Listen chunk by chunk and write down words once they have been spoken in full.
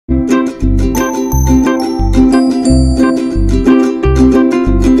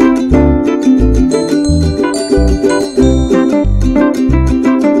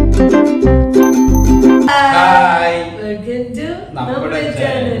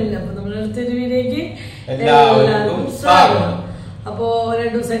എല്ലാവർക്കും സ്വാഗതം. അപ്പോൾ 2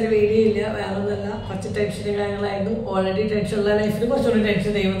 ദിവസമായിട്ട് വീഡിയോ ഇല്ല, വേറെ ഒന്നല്ല, കുറച്ച് ടെൻഷനും കാര്യങ്ങളായിരുന്നു. ഓൾറെഡി ടെൻഷനുള്ള ലൈഫിൽ കുറച്ചുകൂടി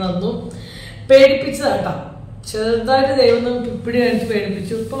ടെൻഷൻ ദൈവം തന്നു, പേടിപ്പിച്ചതാട്ടോ. ചെറുതായിട്ട് ദൈവം പിപ്പിടി കാണിച്ച്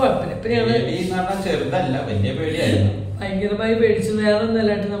പേടിപ്പിച്ചു. ഇപ്പൊ കുഴപ്പമില്ല. ഇപ്പൊ ഞങ്ങള് ഭയങ്കരമായി പേടിച്ചു. വേറെ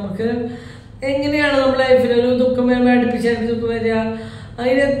ഒന്നല്ലാണ്ട് നമുക്ക് എങ്ങനെയാണ് നമ്മുടെ ലൈഫിൽ ഒരു ദുഃഖം അടുപ്പിച്ച് ദുഃഖം വരിക.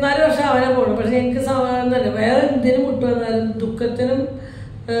 24 വർഷം അവനെ പോകണം. പക്ഷെ എനിക്ക് സമാധാനം തന്നെ. വേറെ എന്തിനും മുട്ട് വന്നാലും ദുഃഖത്തിനും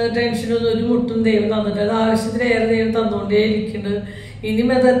ടെൻഷനൊന്നും ഒരു മുട്ടും ദൈവം തന്നിട്ട് അത് ആവശ്യത്തിലേറെ ദൈവം തന്നുകൊണ്ടേ ഇരിക്കുന്നുണ്ട്. ഇനിയും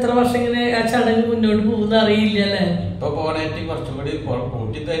അത് എത്ര വർഷം ഇങ്ങനെ ആ ചടങ്ങ് മുന്നോട്ട് പോകുന്ന അറിയില്ല അല്ലേ. ഇപ്പൊ പോണേറ്റ് കുറച്ചും കൂടി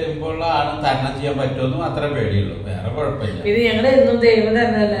കൂട്ടി തരുമ്പോഴാണ് തരണം ചെയ്യാൻ പറ്റുമെന്ന് മാത്രമേ പേടിയുള്ളൂ, വേറെ കുഴപ്പമില്ല. ഇത് ഞങ്ങൾ എന്നും ദൈവം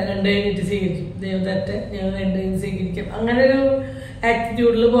തന്നെയല്ല, 2 കഴിഞ്ഞിട്ട് സ്വീകരിക്കും. ദൈവം തെറ്റ് ഞങ്ങൾ 2 കഴിഞ്ഞ് സ്വീകരിക്കും. അങ്ങനെ ഒരു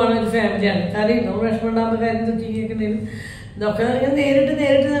ആറ്റിറ്റ്യൂഡിൽ പോകുന്ന ഒരു ഫാമിലിയാണ്. കാര്യം നമ്മൾ വിഷമം ഉണ്ടാകുന്ന കാര്യം ദുഃഖിക്കുന്നുണ്ടെങ്കിലും ഇതൊക്കെ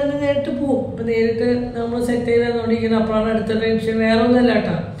നേരിട്ട് പോവും. ഇപ്പൊ നേരിട്ട് നമ്മൾ സെറ്റ് ചെയ്ത് തന്നോണ്ടിരിക്കുന്ന അപ്പോഴാണ് അടുത്ത ടെൻഷൻ. വേറെ ഒന്നല്ല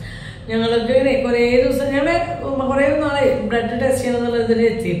കേട്ടോ. ഞങ്ങൾക്ക് കുറേ ദിവസം ഞങ്ങൾ കുറേ നാളെ ബ്ലഡ് ടെസ്റ്റ് ചെയ്യണം എന്നുള്ള ഇതിൽ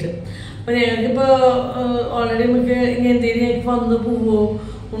എത്തിയിട്ട്. അപ്പൊ ഞങ്ങൾക്കിപ്പോ ഓൾറെഡി നമുക്ക് ഇനി എന്തെങ്കിലും ഞങ്ങൾക്ക് വന്ന് പോവോ,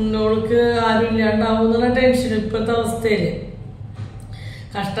 ഉണ്ണോൾക്ക് ആരും ഇല്ലാണ്ടാവും എന്നുള്ള ടെൻഷൻ ഇപ്പോഴത്തെ അവസ്ഥയില്.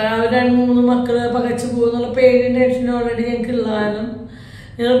 കഷ്ടം 2-3 മക്കള് പകച്ചു പോകുന്നുള്ള പേടിയും ടെൻഷനും ഓൾറെഡി ഞങ്ങൾക്ക് ഉള്ള കാരണം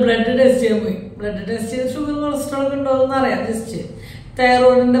ഞങ്ങൾ ബ്ലഡ് ടെസ്റ്റ് ചെയ്യാൻ പോയി. ബ്ലഡ് ടെസ്റ്റ് ചെയ്ത് ഷുഗർ കൊളസ്ട്രോൾ ഒക്കെ ഉണ്ടോ എന്ന് അറിയാം. ജസ്റ്റ്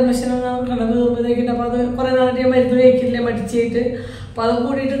തൈറോയിഡിന്റെ പ്രശ്നം കടന്നു പോകുമ്പോഴത്തേക്കിട്ട് അപ്പൊ അത് കുറെ നാളെ ഞാൻ മരുന്ന് കഴിക്കില്ല മടിച്ചായിട്ട്. അപ്പൊ അത്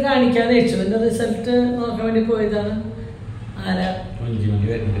കൂടിയിട്ട് കാണിക്കാന്ന് വെച്ചു. എന്റെ റിസൾട്ട് നോക്കാൻ വേണ്ടി പോയതാണ്. ആരാ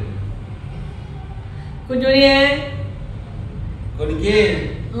കുഞ്ഞുമണിയെ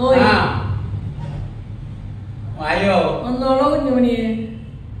ഒന്നോളോ കുഞ്ഞുമണിയെ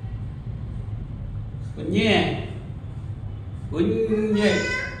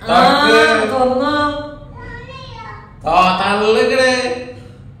തുറന്നോ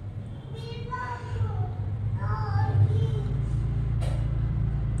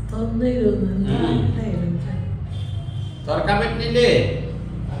തുറക്കാൻ പറ്റില്ലേ?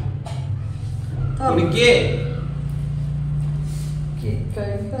 കുണിക്ക്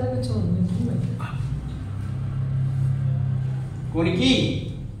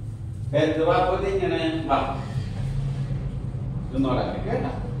ഇങ്ങനെ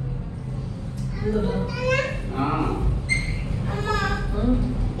കേട്ടാ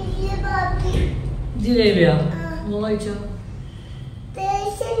ജിലേബിയാ കഴിച്ചോ?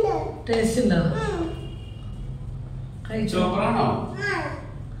 ടേസ്റ്റ് ഉണ്ടോ? കഴിച്ചോ?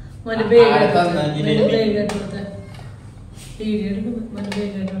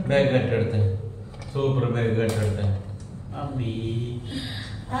 സൂപ്പർ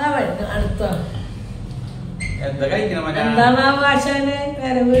അടുത്ത എന്താ കഴിക്കണം? എന്താണ് ആ ഭാഷന്റെ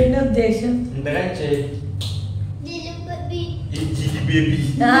വീടിന്റെ ഉദ്ദേശം? എന്താ കഴിച്ചേ?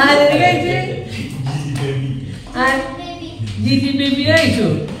 ജിജി ബേബി കഴിച്ചു.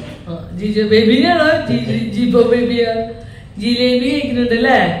 ജിജോ ബേബിനാണോ ജിബോ ബേബിയാ? ജിലേബി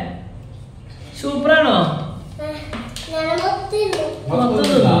കഴിക്കുന്നുണ്ടല്ലേ? സൂപ്പറാണോ?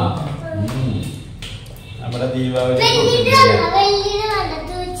 നമ്മുടെ ദീപാവലി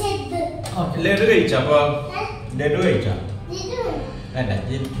ലഡു കഴിച്ച? അപ്പൊ ലഡു കഴിച്ച? അല്ല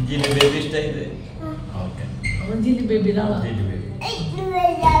ജിലേബി ഇഷ്ടായത്?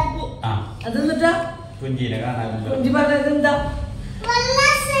 അതെന്നിട്ടാ കുഞ്ചിനെ കാണാനല്ലോ. കുഞ്ചി പറഞ്ഞത് എന്താ?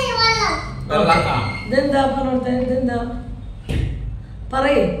 ഇതെന്താ പറഞ്ഞോട്ടെ? ഇതെന്താ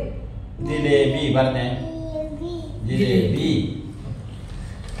പറയേ? ജിലേബി പറഞ്ഞേ. ജിലേബി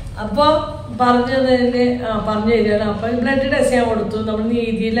അപ്പൊ പറഞ്ഞു തരാണ്. അപ്പൊ ബ്ലഡ് ടെസ്റ്റ് ചെയ്യാൻ കൊടുത്തു. നമ്മൾ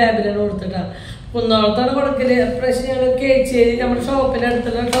നീതി ലാബിലാണ് കൊടുത്തിട്ടാ. കുന്നോളത്താണ് കൊടുക്കല്. പ്രാവശ്യം ഞങ്ങൾ കേച്ചേരി നമ്മുടെ ഷോപ്പിന്റെ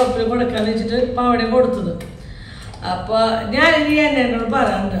അടുത്തുള്ള ഷോപ്പിൽ കൊടുക്കാന്ന് വെച്ചിട്ട് ഇപ്പൊ അവിടെ കൊടുത്തത്. അപ്പൊ ഞാൻ എന്നോട്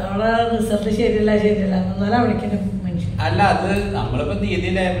പറയാറുണ്ട് അവിടെ റിസൾട്ട് ശരിയല്ല എന്നാലും അവിടേക്ക് മനുഷ്യൻ അല്ല. അത് നമ്മളിപ്പോ നീതി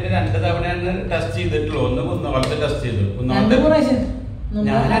ലാബില് 2 തവണയാണ് ടെസ്റ്റ് ചെയ്തിട്ടുള്ളൂ. ഒന്ന് കുന്നോളത്ത് ടെസ്റ്റ് ചെയ്തു. 2 പ്രാവശ്യം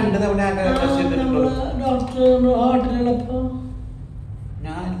ഞാൻ 2 തവണ ടെസ്റ്റ് ചെയ്തിട്ടുള്ളൂ. ഡോക്ടർ ഹോട്ടലുള്ളപ്പോ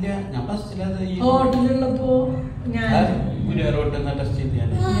ഞാനില്ല, ഞാൻ ഫസ്റ്റിലത് ഹോട്ടലുള്ളപ്പോ ടെസ്റ്റ് ചെയ്ത്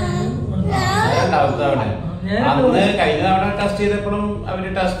രണ്ടാമത്തെ തവണ. അന്ന് കഴിഞ്ഞ തവണ ടെസ്റ്റ് ചെയ്തപ്പോഴും അവര്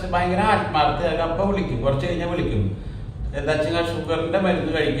ടെസ്റ്റ് ഭയങ്കര ആത്മാർത്ഥ. അപ്പൊ വിളിക്കും, കുറച്ച് കഴിഞ്ഞാൽ വിളിക്കും. എന്താ വെച്ചാൽ ഷുഗറിന്റെ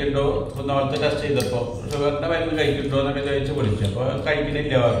മരുന്ന് കഴിക്കണ്ടോ? കുന്നോളത്ത് ടെസ്റ്റ് ചെയ്തപ്പോ ഷുഗറിന്റെ മരുന്ന് കഴിക്കണ്ടോ എന്നൊക്കെ ചോദിച്ച് വിളിച്ചു. അപ്പൊ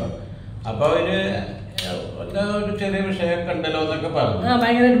കഴിക്കുന്നില്ല പറഞ്ഞു. അപ്പൊ അവര് ഒരു ചെറിയ വിഷയമൊക്കെ ഉണ്ടല്ലോ എന്നൊക്കെ പറഞ്ഞു.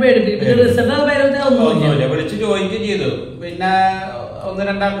 ഒന്നുമില്ല, വിളിച്ച് ചോദിക്കുകയും ചെയ്തു. പിന്നെ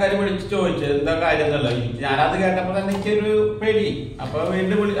 1-2 ആൾക്കാർ വിളിച്ച് ചോദിച്ചു എന്താ കാര്യം എന്നുള്ളത്. ഞാനത് കേട്ടപ്പോ തന്നെ എനിക്കൊരു പേടി. അപ്പൊ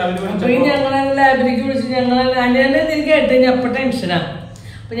വീണ്ടും ലാബിലേക്ക് വിളിച്ചു. കേട്ട് അപ്പൊ ടെൻഷനാ.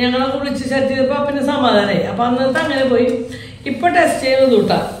 അപ്പൊ ഞങ്ങളൊക്കെ വിളിച്ച് സെറ്റ് ചെയ്തപ്പോ പിന്നെ സമാധാനമായി. അപ്പൊ അന്നത്തെ അങ്ങനെ പോയി. ഇപ്പൊ ടെസ്റ്റ് ചെയ്യുന്നത്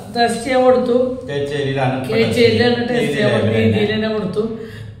കൂട്ടാ. ടെസ്റ്റ് ചെയ്യാൻ കൊടുത്തു. കേച്ചേരിയിലാണ് ടെസ്റ്റ് ചെയ്യാൻ രീതിയിൽ തന്നെ കൊടുത്തു.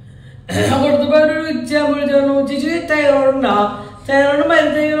 കൊടുത്തപ്പോ ഒരു ചേച്ചി തൈറോയിഡുണ്ടാ തൈറോയിഡ്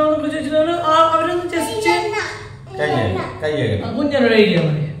മരുന്ന് കഴിക്കണോന്നൊക്കെ ചോദിച്ചിട്ട് അവരൊന്ന് ജസ്റ്റ് കുഞ്ഞിനോട് കഴിക്കാൻ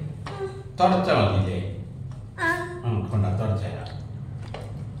മതി തുടച്ചാ മതിയില്ലേ കൊണ്ടാ തുടച്ചേരാ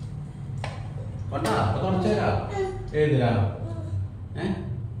കൊണ്ടാ അപ്പൊ തുടച്ചേരാ എഴുതിരാ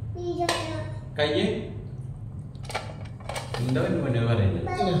കയ്യ് എന്താ പിന്നെ പറയുന്നത്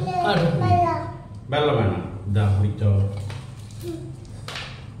വെള്ളം വേണം ഇതാ കുടിച്ചോ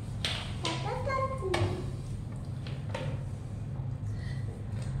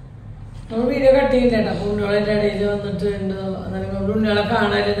നമ്മൾ വീഡിയോ കട്ട് ചെയ്തിട്ടാ അപ്പൊ ഉണ്ണികളെ ഇടയിൽ വന്നിട്ട് ഉണ്ണികളെ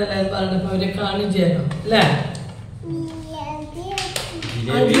കാണാനും എല്ലാവരും പറഞ്ഞപ്പോ അവരെ കാണും ചെയ്യണം അല്ലേ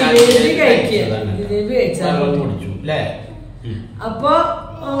ജിലേബി കഴിച്ചാൽ അപ്പൊ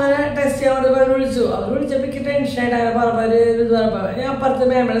അങ്ങനെ ടെസ്റ്റ് ചെയ്യാൻ വേണ്ടി അവർ വിളിച്ചു. അവർ വിളിച്ചപ്പോ എനിക്ക് ടെൻഷനായിട്ട് അങ്ങനെ പറഞ്ഞപ്പോ ഞാൻ അപ്പുറത്ത്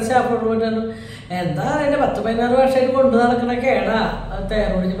മേമയുടെ സ്റ്റാഫോട് പോയിട്ടാണ് എന്താ അതിന്റെ 10-16 വർഷമായിട്ട് കൊണ്ടു നടക്കണ കേടാ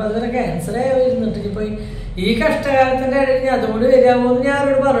തൈറോയിഡ് അതുവരെ ക്യാൻസർ ഇരുന്നിട്ട് പോയി ഈ കഷ്ടകാലത്തിന്റെ ഇടയിൽ ഞാൻ അതുകൊണ്ട് വരാമോ എന്ന് ഞാൻ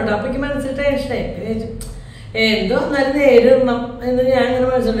അവരോട് പറഞ്ഞിട്ട് അപ്പൊ എനിക്ക് മനസ്സിൽ ടെൻഷനായി എന്തോ എന്നാലും നേരിടണം എന്ന് ഞാൻ അങ്ങനെ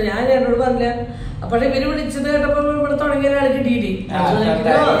മനസ്സിലുണ്ട്. ഞാൻ എന്നോട് പറഞ്ഞില്ല. അപ്പൊ ഇവര് വിളിച്ചത് കേട്ടപ്പോ ഇവിടെ തുടങ്ങിയ ഒരാൾ കിട്ടിയില്ലേ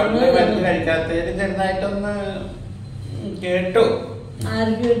കേട്ടു.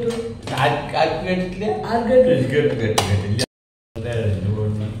 ആര് കേട്ടു?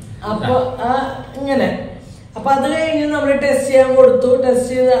 അപ്പൊ ഇങ്ങനെ അപ്പൊ അത് കഴിഞ്ഞ് നമ്മള് ടെസ്റ്റ് ചെയ്യാൻ കൊടുത്തു. ടെസ്റ്റ്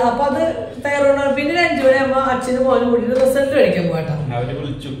ചെയ്ത് അപ്പൊ അത് തയ്യാറാണ്. പിന്നെ 5 മണിയാകുമ്പോ അച്ഛനും മോനും കൂട്ടിട്ട് റിസൾട്ട് കഴിക്കാൻ പോകട്ടോ. അവര്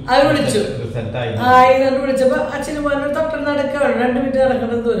വിളിച്ചു വിളിച്ചപ്പോ അച്ഛനും മോനും തൊട്ടം നടക്കുകയാണ്. 2 മിനിറ്റ്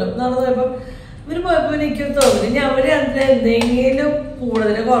നടക്കേണ്ട ദൂരം നടന്നപ്പോ ഇവര് പോയപ്പോ എനിക്ക് തോന്നി ഞാൻ അവര് അതിന് എന്തെങ്കിലും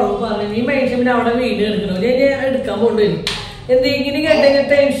കൂടുതൽ കുറവ് പറഞ്ഞു ഈ മനുഷ്യൻ പിന്നെ അവിടെ വീട് എടുക്കണോ ഞാൻ എടുക്കാൻ കൊണ്ടുവരും എന്തെങ്കിലും കേട്ടെങ്കിൽ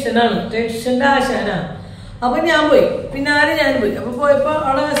ടെൻഷന്റെ ആശാനാണ്. അപ്പൊ ഞാൻ പോയി പിന്നാലെ ഞാൻ പോയി. അപ്പൊ പോയപ്പോ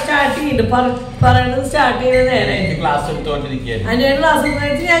അവിടെ സ്റ്റാർട്ട് ചെയ്യുന്നുണ്ട് പറയണത് സ്റ്റാർട്ട് ചെയ്യുന്ന നേരമായിട്ട് ക്ലാസ്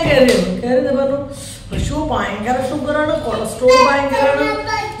എടുത്തിട്ട് ഞാൻ കയറി പറഞ്ഞു ഋഷു ഭയങ്കര ഷുഗറാണ്, കൊളസ്ട്രോൾ ഭയങ്കരമാണ്,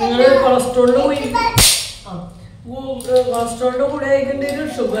 നിങ്ങള് കൊളസ്ട്രോളിന് പോയി കൊളസ്ട്രോളിന്റെ കൂടെ കഴിക്കേണ്ടി വരും,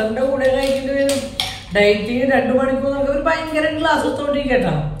 ഷുഗറിന്റെ കൂടെ കഴിക്കേണ്ടി വരും, ഡയറ്റിങ് 2 മണിക്കൂർ ഒരു ഭയങ്കര ക്ലാസ്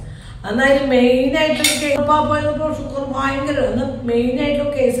എടുത്തോണ്ടിരിക്കട്ടോ. എന്നാലും മെയിൻ ആയിട്ടുള്ള പാപ്പോ ഷുഗർ ഭയങ്കര മെയിൻ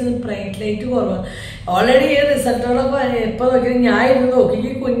ആയിട്ടുള്ള കേസ് പ്ലേറ്റ്ലേറ്റ് കുറവാണ്. ഓൾറെഡി ഈ റിസൾട്ടുകളൊക്കെ എപ്പോൾ നോക്കിയാൽ ഞാൻ ഇരുന്ന് നോക്കി ഈ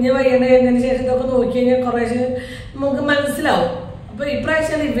കുഞ്ഞ് വയ്യണതിന് ശേഷം ഇതൊക്കെ നോക്കി കഴിഞ്ഞാൽ കുറേശ്ശെ നമുക്ക് മനസ്സിലാവും. അപ്പൊ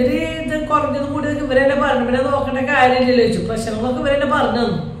ഇപ്രാവശ്യം ഇവര് ഇത് കുറഞ്ഞത് കൂടി ഇവരെന്നെ പറഞ്ഞു പിന്നെ നോക്കേണ്ട കാര്യമില്ലല്ലോ ചോദിച്ചു. പ്രശ്നങ്ങളൊക്കെ ഇവരെന്നെ പറഞ്ഞു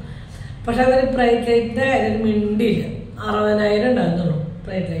തന്നു. പക്ഷെ അവര് പ്ലേറ്റ്ലേറ്റിന്റെ കാര്യം മിണ്ടിയില്ല. 60,000 ഉണ്ടാകുന്നുള്ളൂ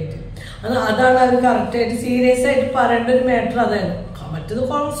പ്ലേറ്റ്ലേറ്റ്. അതാണ് അവർ കറക്റ്റായിട്ട് സീരിയസ് ആയിട്ട് പറയേണ്ട ഒരു മാറ്റർ അതാണ്. മറ്റത്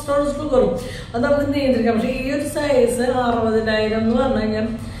കൊളസ്ട്രോൾ ഷുഗറും അത് നമുക്ക് നിയന്ത്രിക്കാം. പക്ഷെ ഈ ഒരു സൈസ് 60,000 എന്ന് പറഞ്ഞു കഴിഞ്ഞാൽ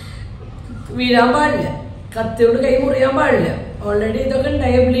വീഴാൻ പാടില്ല, കത്തിയോട് കൈ മുറിയാൻ പാടില്ല. ഓൾറെഡി ഇതൊക്കെ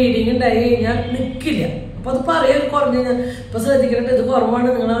ഉണ്ടായി ബ്ലീഡിങ് ഉണ്ടായി കഴിഞ്ഞാൽ നിൽക്കില്ല. അപ്പൊ അത് പറയാൻ കുറഞ്ഞു കഴിഞ്ഞാൽ ഇപ്പൊ ശ്രദ്ധിക്കട്ടെ ഇത് കുറവാണ്,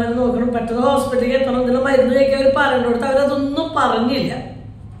 നിങ്ങൾ അവരെ നോക്കണം, പെട്ടെന്ന് ഹോസ്പിറ്റലിൽ എത്തണം, ഇതിൽ മരുന്ന് കഴിക്കാൻ അവർ പറഞ്ഞുകൊടുത്ത് അവരതൊന്നും പറഞ്ഞില്ല.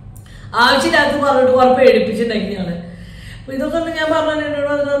 ആവശ്യമില്ലാത്ത പറഞ്ഞിട്ട് കുറെ പേടിപ്പിച്ചിട്ടുണ്ടാക്കി ഞങ്ങളെ. അപ്പൊ ഇതൊക്കെ ഞാൻ പറഞ്ഞു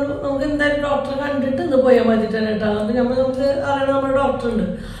എന്നോട് നമുക്ക് എന്തായാലും ഡോക്ടറെ കണ്ടിട്ട് ഇന്ന് പോയാൽ മതിട്ടാണ്. അപ്പൊ നമുക്ക് അറിയണ നമ്മുടെ ഡോക്ടർ ഉണ്ട്.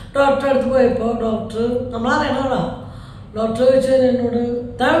 ഡോക്ടറെ അടുത്ത് പോയപ്പോ ഡോക്ടർ നമ്മളറിയണതാ. ഡോക്ടർ ചോദിച്ചു എന്നോട്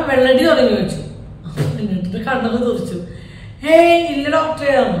താൻ വെള്ളടി തുടങ്ങി വെച്ചു. എന്നിട്ട് കണ്ണൊക്കെ തുറച്ചു. ഇല്ല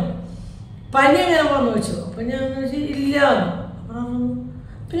ഡോക്ടറെ ആണോ പനി എങ്ങനെ വന്നു വെച്ചു. അപ്പൊ ഞാൻ ഇല്ല.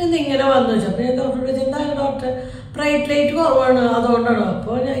 പിന്നെ എന്തിങ്ങനെ വന്നു വെച്ചു. അപ്പൊ ഞാൻ ഡോക്ടറോട് ചോദിച്ചു എന്താണ് ഡോക്ടർ പ്ലേറ്റ്ലേറ്റ് കുറവാണ് അതുകൊണ്ടാണോ.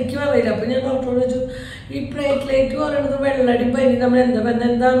 അപ്പോൾ എനിക്ക് അറിയില്ല. അപ്പൊ ഞാൻ ഡോക്ടറോട് ചോദിച്ചു ഈ പ്ലേറ്റ്ലേറ്റ് കുറയണത് വെള്ളടി പനി നമ്മൾ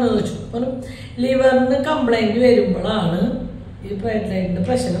എന്താണെന്ന് ചോദിച്ചു. അപ്പം ലിവറിന് കംപ്ലൈന്റ് വരുമ്പോഴാണ് ഈ പ്ലേറ്റ്ലേറ്റിന്റെ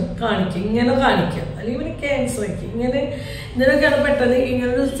പ്രശ്നം ഇങ്ങനെ കാണിക്കുക. അല്ലെങ്കിൽ പിന്നെ ക്യാൻസറൊക്കെ ഇതിനൊക്കെയാണ് പെട്ടെന്ന്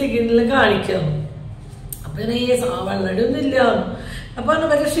ഇങ്ങനൊരു സിഗ്നൽ കാണിക്കാം. അപ്പൊ ഈ വെള്ളടി ഒന്നും ഇല്ല. അപ്പൊ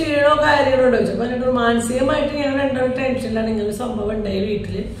വലിയ ക്ഷീണോ കാര്യങ്ങളോ ഉണ്ടോ ചോദിച്ചു. അപ്പൊ എന്നോട് മാനസികമായിട്ട് ഞാൻ രണ്ടാമത് ടെൻഷനിലാണ് ഇങ്ങനെ സംഭവം ഉണ്ടായി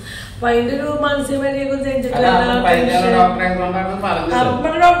വീട്ടില്. അപ്പൊ അതിന്റെ ഒരു മാനസികമായിട്ട്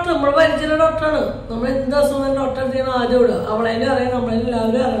നമ്മുടെ ഡോക്ടർ നമ്മൾ പരിചയ ഡോക്ടറാണ്. നമ്മൾ എന്ത് അസുഖം ഡോക്ടർ ചെയ്യണം ആദ്യം വിടുക. അവളെന്നെ അറിയാം,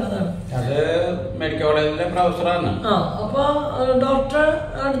 നമ്മളെല്ലാവരും അറിയണതാണ്. അപ്പൊ ഡോക്ടറെ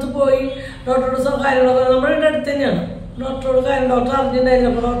അടുത്ത് പോയി ഡോക്ടറോട് കാര്യങ്ങളൊക്കെ നമ്മുടെ അടുത്ത് തന്നെയാണ്. ഡോക്ടറോട് കാര്യം ഡോക്ടർ അറിഞ്ഞിട്ടുണ്ടായില്ല.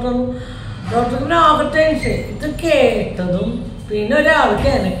 അപ്പൊ ഡോക്ടർക്ക് പിന്നെ ആകെ ടെൻഷൻ. ഇത് കേട്ടതും പിന്നെ ഒരാൾക്ക്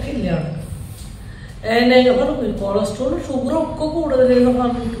എനക്കില്ല എന്നെ പറഞ്ഞു കൊളസ്ട്രോളും ഷുഗറും ഒക്കെ കൂടുതലെന്ന്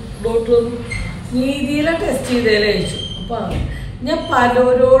പറഞ്ഞിട്ട് ഡോക്ടർ നീതിയിലെ ടെസ്റ്റ് ചെയ്തേലെ അയച്ചു. അപ്പൊ ഞാൻ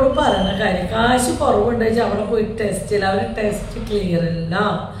പലരോട് പറയുന്ന കാര്യം കാശ് കുറവുണ്ടെങ്കിൽ അവിടെ പോയി ടെസ്റ്റ് ചെയ്യില്ല. അവര് ടെസ്റ്റ് ക്ലിയർ അല്ല.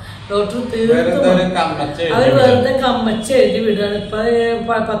 ഡോക്ടർ തീർത്തും അവർ വെറുതെ കമ്മച്ച് എഴുതി വിടുകയാണ്. ഇപ്പൊ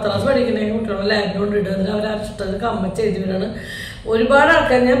 10ാം ക്ലാസ് പഠിക്കുന്ന കുട്ടികളെ ലാബിന് കൊണ്ട് ഇടുന്നത് അവർ ഇഷ്ടത്തിൽ കമ്മച്ച് എഴുതി വിടുകയാണ്. ഒരുപാട്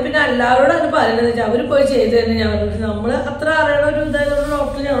ആൾക്കാർ ഞാൻ പിന്നെ എല്ലാവരോടും അത് പറയുന്നത് വെച്ചാൽ അവർ പോയി ചെയ്ത് തന്നെ ഞാൻ നമ്മൾ അത്ര അറിയണ ഒരു ഇതായതുകൊണ്ട്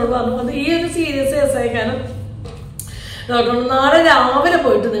ഡോക്ടർ ഞങ്ങളോട് പറഞ്ഞു അത് ഈ ഒരു സീരിയസ് കേസായി. കാരണം ഡോക്ടർ നാളെ രാവിലെ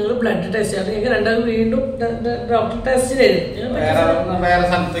പോയിട്ട് നിങ്ങൾ ബ്ലഡ് ടെസ്റ്റ് ചെയ്യണം. ഞങ്ങൾക്ക് രണ്ടാമത് വീണ്ടും ഡോക്ടർ ടെസ്റ്റ് ചെയ്തു.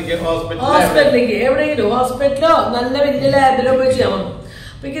 ഹോസ്പിറ്റലിലേക്ക് എവിടെയെങ്കിലും ഹോസ്പിറ്റലോ നല്ല വലിയ ലാബിലോ പോയി ചെയ്യാൻ പറഞ്ഞു.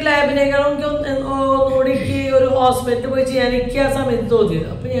 അപ്പൊ എനിക്ക് ലാബിനേക്കാളും ഒന്നുകൂടി ഒരു ഹോസ്പിറ്റലിൽ പോയി ചെയ്യാൻ എനിക്ക് ആ സമയത്ത് തോന്നിയത്.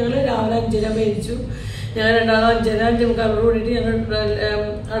 അപ്പൊ ഞങ്ങൾ രാവിലെ 5:30 മേടിച്ചു. ഞാൻ രണ്ടാമത് 5:30 കൂടിയിട്ട് ഞങ്ങൾ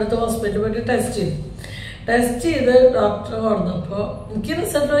അടുത്ത ഹോസ്പിറ്റലിൽ പോയിട്ട് ടെസ്റ്റ് ചെയ്തു. ടെസ്റ്റ് ചെയ്ത് ഡോക്ടർ പറഞ്ഞപ്പോൾ എനിക്ക്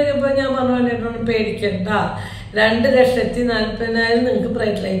റിസൾട്ട് നോക്കിയപ്പോൾ ഞാൻ പറഞ്ഞു പേടിക്കണ്ട, 2,40,40,000 നിങ്ങൾക്ക്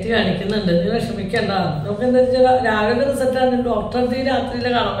ബ്രൈറ്റ് ലൈറ്റ് കാണിക്കുന്നുണ്ട്, നിങ്ങൾ വിഷമിക്കണ്ട. നമുക്ക് എന്താ വെച്ചാൽ രാവിലെ റിസൾട്ടാണ് ഡോക്ടറെ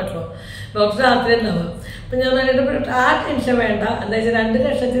രാത്രിയിലെ കാണാൻ പറ്റുള്ളൂ, ഡോക്ടർ രാത്രി ഉണ്ടാവുക. അപ്പം ഞാൻ പറഞ്ഞിട്ട് ആ ടെൻഷൻ വേണ്ട, എന്താ വെച്ചാൽ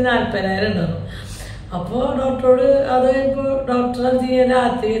 2,40,40,000 ഉണ്ടാവും. അപ്പോൾ ഡോക്ടറോട് അത് ഇപ്പോൾ ഡോക്ടറെ ഞാൻ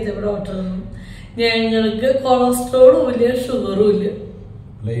രാത്രി എത്തിയപ്പോൾ ഡോക്ടർ ഞങ്ങൾക്ക് കൊളസ്ട്രോളും ഇല്ല ഷുഗറും ഇല്ല,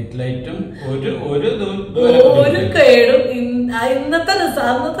 ഒരു കേടും അന്നത്തെ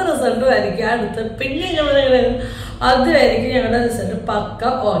റിസൾട്ടും ആയിരിക്കും അടുത്ത. പിന്നെ അതുവരെയ്ക്കും ഞങ്ങളുടെ റിസൾട്ട് പക്ക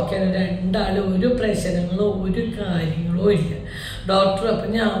ഓക്കെയാണ്. രണ്ടാളും ഒരു പ്രശ്നങ്ങളോ ഒരു കാര്യങ്ങളോ ഇല്ല. ഡോക്ടർ അപ്പം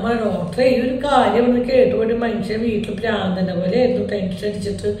ഞാൻ ഡോക്ടറെ ഈ ഒരു കാര്യം ഒന്ന് കേട്ടുപോയിട്ട് മനുഷ്യൻ വീട്ടിൽ പ്രാന്തന്റെ പോലെ ആയിരുന്നു. ടെൻഷൻ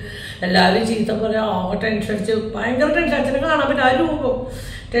അടിച്ചിട്ട് എല്ലാവരും ചീത്ത പറയാം, ടെൻഷൻ അടിച്ച് ഭയങ്കര ടെൻഷൻ അടിച്ചിട്ട് കാണാൻ പറ്റും. ആ രൂപം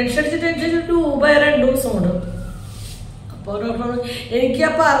ടെൻഷൻ അടിച്ച് രൂപ 2 ദിവസം കൊണ്ട്. അപ്പോൾ ഡോക്ടർ എനിക്ക് ആ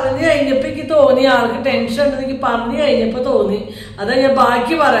പറഞ്ഞു കഴിഞ്ഞപ്പോൾ എനിക്ക് തോന്നി ആൾക്ക് ടെൻഷൻ ഉണ്ടെന്ന് എനിക്ക് പറഞ്ഞു കഴിഞ്ഞപ്പോൾ തോന്നി. അതാ ഞാൻ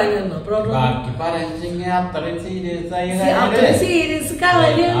ബാക്കി പറയാൻ. അത്രയും സീരിയസ്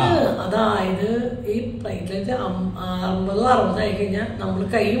കാര്യമാണ്. അതായത് ഈ പ്ലേറ്റ്ലെറ്റ് 50-60 ആയി കഴിഞ്ഞാൽ നമ്മൾ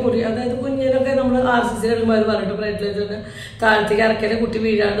കൈ മുറി, അതായത് കുഞ്ഞിനൊക്കെ നമ്മൾ RCC എടുക്കുമ്പോൾ പറഞ്ഞിട്ട് പ്ലേറ്റ്ലെറ്റ് താഴത്തേക്ക് ഇറക്കല് കുട്ടി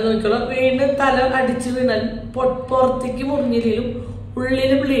വീഴാണ്ട് നോക്കിയോളാം. വീണ്ടും തല അടിച്ച് വീണാൽ പുറത്തേക്ക് മുറിഞ്ഞില്ലെങ്കിലും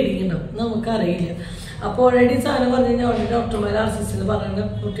ഉള്ളിൽ ബ്ലീഡിങ് ഉണ്ടാവും, നമുക്കറിയില്ല. അപ്പോൾ ഓൾറെഡി സാധനം പറഞ്ഞു കഴിഞ്ഞാൽ ഓൾറെഡി ഡോക്ടർമാർ RCC പറയുന്നത്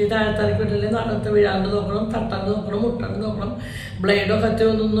കുട്ടി താഴത്തേക്ക് വിട്ടില്ലേ, നടത്ത് വീഴാണ്ട് നോക്കണം, തട്ടാണ്ട് നോക്കണം, മുട്ടാണ്ട് നോക്കണം, ബ്ലേഡോ കറ്റോ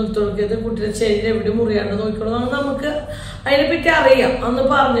ഒന്നും എടുത്തു കൊടുക്കരുത്, കുട്ടിയുടെ ശരീരം എവിടെ മുറിയാണ്ട് നോക്കണം. നമുക്ക് അതിനെപ്പറ്റി അറിയാം അന്ന്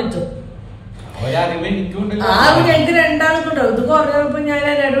പറഞ്ഞിട്ട്. ഞങ്ങൾക്ക് 2 ആൾക്കുണ്ടാവും. ഇത് കുറഞ്ഞപ്പോ ഞാൻ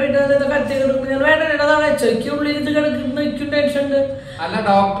എന്നോട് വീട്ടിൽ കത്തി കിടക്കുമ്പോൾ ഞാൻ വേണ്ടതാണ് വെച്ചോ, എനിക്ക് ഉള്ളിൽ ഇത് കിടക്കുന്ന എനിക്കും ടെൻഷൻ ഉണ്ട്.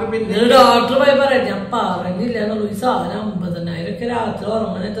 ഡോക്ടർ പോയി പറയാം ഞാൻ പറഞ്ഞില്ല എന്നുള്ളൂ. ഈ സാധനം 50,000 ഒക്കെ രാത്രി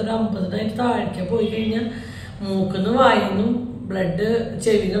ഉറങ്ങാനായിട്ട് ഒരു 50,000 താഴേക്ക് പോയി കഴിഞ്ഞാൽ മൂക്കുന്ന് വായിന്നും ബ്ലഡ്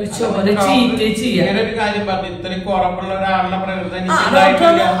ചെവിന്ന് ചോര ചീറ്റ് ചെയ്യാം.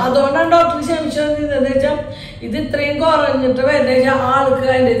 അതുകൊണ്ടാണ് ഡോക്ടർ ക്ഷമിച്ചത്. എന്താ വെച്ചാൽ ഇത് ഇത്രയും കുറഞ്ഞിട്ട് വരുന്ന ആൾക്ക്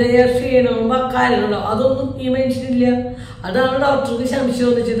അതിൻ്റെതായ ക്ഷീണവും കാര്യങ്ങളോ അതൊന്നും ഈ മനുഷ്യനില്ല. അതാണ് ഡോക്ടർക്ക് ക്ഷമിച്ചു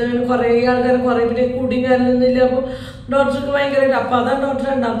തോന്നിച്ചത്. അങ്ങനെ കുറെ ആൾക്കാർ കുറെ പിന്നെ കൂടിയും കാര്യമൊന്നുമില്ല. അപ്പോൾ ഡോക്ടർക്ക് ഭയങ്കരമായിട്ട് അപ്പൊ അതാണ് ഡോക്ടർ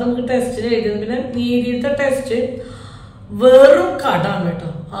രണ്ടാമത്തെ നമുക്ക് ടെസ്റ്റിന് എഴുതിയത്. പിന്നെ നീതിയിലത്തെ ടെസ്റ്റ് വെറും കടാണ് കേട്ടോ.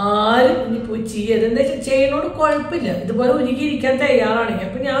 ആരും ഇനി പോയി ചെയ്യരുത്. എന്താ വെച്ചാൽ ചെയ്യുന്നോട് കുഴപ്പമില്ല, ഇതുപോലെ ഒരുക്കിയിരിക്കാൻ തയ്യാറാണെങ്കിൽ.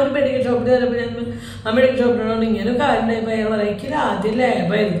 അപ്പൊ ഞാൻ ഒരു മെഡിക്കൽ ഷോപ്പിൽ ചിലപ്പോൾ ഞാൻ ആ മെഡിക്കൽ ഷോപ്പിനോട് ഇങ്ങനെ കാര്യം അയാൾ പറയാം എനിക്ക് ആദ്യം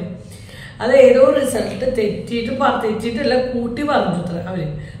ലാബായിരുന്നു, അത് ഏതോ റിസൾട്ട് തെറ്റിയിട്ടല്ല കൂട്ടി പറഞ്ഞു. അത്ര അവര്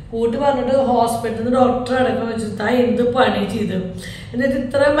കൂട്ടി പറഞ്ഞിട്ട് ഹോസ്പിറ്റലിൽ നിന്ന് ഡോക്ടർ അടക്കം വെച്ചിട്ട് എന്ത് പണി ചെയ്ത്, എന്നിട്ട്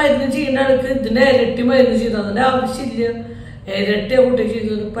ഇത്ര മരുന്ന് ചെയ്യുന്ന ആൾക്ക് ഇതിന്റെ ഇരട്ടി മരുന്ന് ചെയ്തു, അതിന്റെ ആവശ്യമില്ല. ഇരട്ടിയ കുട്ടി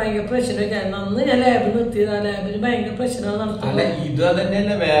ചെയ്തു ഭയങ്കര പ്രശ്നമൊക്കെ ആയിരുന്നു. അന്ന് ഞാൻ ലാബിൽ നിർത്തിയത്. ആ ലാബിന് ഭയങ്കര പ്രശ്നമാണ് നടത്തുന്നത്.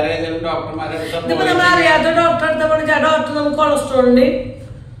 ഇതിപ്പോ നമ്മൾ അറിയാത്ത ഡോക്ടറെ അടുത്ത പഠിച്ച ഡോക്ടർ നമുക്ക് കൊളസ്ട്രോളിന്റെ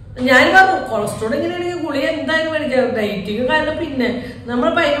ഞാൻ പറഞ്ഞു കൊളസ്ട്രോൾ എങ്ങനെയാണെങ്കിൽ ഗുളിക എന്തായാലും മേടിക്കാം, ഡയറ്റിങ്. കാരണം പിന്നെ നമ്മൾ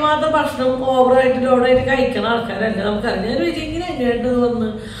അതിന് മാത്രം ഭക്ഷണം ഓവറായിട്ട് ലോഡായിട്ട് കഴിക്കണ ആൾക്കാരല്ല, നമുക്കറിയാം. ഞാൻ ചോദിച്ചാൽ ഇങ്ങനെ എങ്ങനെയായിട്ട് വന്ന്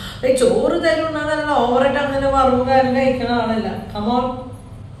ചോറ് തരും ഉണ്ടാകാനല്ല, ഓവറായിട്ട് അങ്ങനെ വറവ് കാര്യം കഴിക്കണ ആളല്ല. കമോൺ.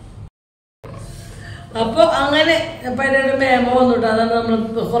 അപ്പൊ അങ്ങനെ ഇപ്പൊ എന്നോട് മേമ വന്നിട്ട് അതാണ് നമ്മൾ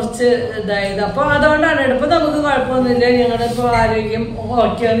കുറച്ച് ഇതായത്. അപ്പൊ അതുകൊണ്ടാണ് ഇപ്പൊ നമുക്ക് കുഴപ്പമൊന്നുമില്ല, ഞങ്ങളുടെ ഇപ്പൊ ആരോഗ്യം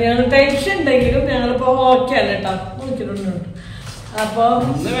ഓക്കെയാണ്. ഞങ്ങൾ ടെൻഷൻ ഉണ്ടെങ്കിലും ഞങ്ങളിപ്പോ ഓക്കെയാണ് കേട്ടോ, നോക്കിയിട്ടുണ്ട്. അപ്പൊ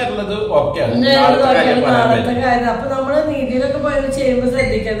നാളത്തെ കാര്യം അപ്പൊ നമ്മള് നീതിയിലൊക്കെ പോയി ചെയ്യുമ്പോ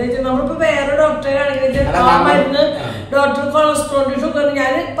ശ്രദ്ധിക്കുക. എന്താ വെച്ചാൽ നമ്മളിപ്പോ വേറെ ഡോക്ടറെ ആണെങ്കിൽ ആ മരുന്ന് ഡോക്ടർ കൊളസ്ട്രോളിന്റെ ഷുഗർ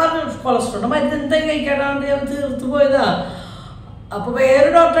ഞാൻ പറഞ്ഞു കൊളസ്ട്രോളിന്റെ മരുന്ന് എന്തായാലും കഴിക്കാണ്ട് ഞാൻ തീർത്തു പോയതാ. അപ്പൊ വേറെ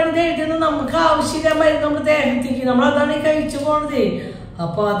ഡോക്ടറിന് കഴിക്കുന്നത് നമുക്ക് ആവശ്യമില്ല മരുന്ന് നമ്മൾ ദേഹത്തേക്ക്, നമ്മളതാണ് ഈ കഴിച്ചു പോണത്.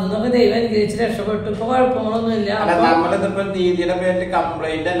 അപ്പൊ അതൊക്കെ ദൈവം അനുഗ്രഹിച്ച് രക്ഷപ്പെട്ടു. ഇപ്പൊ കുഴപ്പങ്ങളൊന്നുമില്ല.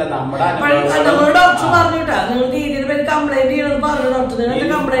 നമ്മളോട് ഡോക്ടർ പറഞ്ഞിട്ടാ നിങ്ങൾ നീതിയുടെ പേര് കംപ്ലൈന്റ് ചെയ്യണമെന്ന് പറഞ്ഞു. ഡോക്ടർ നിങ്ങൾ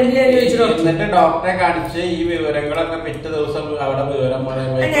കംപ്ലൈന്റ് ചെയ്യാൻ ചോദിച്ചു. എന്നിട്ട് ഡോക്ടറെ കാണിച്ച് ഈ വിവരങ്ങളൊക്കെ പിറ്റേ ദിവസം അവിടെ വിവരം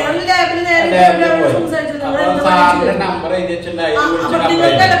ഞങ്ങൾ ലാബിൽ നമ്പർ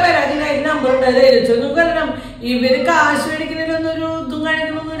നിങ്ങൾക്കല്ല പരാതി നമ്പർ ഉണ്ടായത്. നിങ്ങൾക്കല്ല ഇവര് കാശ് മേടിക്കുന്നതിലൊന്നൊരു ഇത്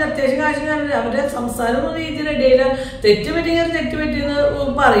കാണിക്കണമെന്നില്ല, അത്യാവശ്യം കാശും കാണില്ല. അവരുടെ സംസാരം രീതിയിൽ ഇടയില തെറ്റ് പറ്റിയെന്ന്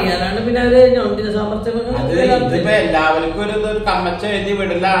പറയാനാണ്. പിന്നെ അവര് ഞൊണ്ടിന് സാമർത്ഥ്യം എല്ലാവർക്കും ഒരു കമ്മച്ച എഴുതി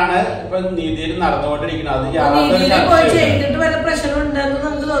വിടലാണ് ഇപ്പൊ നീതിയിൽ നടന്നുകൊണ്ടിരിക്കുന്നത്. നീതിയിൽ പോയി ചെയ്തിട്ട് വല്ല പ്രശ്നം ഉണ്ടെന്ന്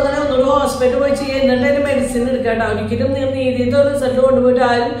നമുക്ക് തോന്നണേ ഒന്നുകൂടി ഹോസ്പിറ്റലിൽ പോയി ചെയ്യുക, എന്നിട്ട് അതിന് മെഡിസിൻ എടുക്കാട്ടോ. ഒരിക്കലും നീതിയുടെ റിസൾട്ട് കൊണ്ടുപോയിട്ട്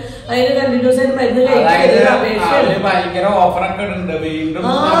ആരും അതിന് കണ്ടിന്യൂസ് ആയിട്ട് മരുന്ന് കഴിക്കാൻ ഭയങ്കര ഓഫറൊക്കെ ഉണ്ട്. വീണ്ടും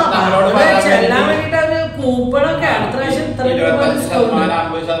ചെല്ലാൻ വേണ്ടിട്ട് അവര് കൂപ്പണൊക്കെ അടുത്ത പ്രാവശ്യം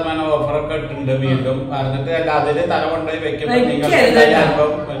 50% ഓഫറൊക്കെ ഇട്ടുണ്ട് വീണ്ടും പറഞ്ഞിട്ട്. അല്ല അതില് തല കൊണ്ടുപോയി വെക്കുമ്പോ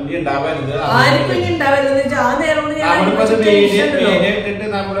ഉണ്ടാവരുത്. ഇട്ടിട്ട്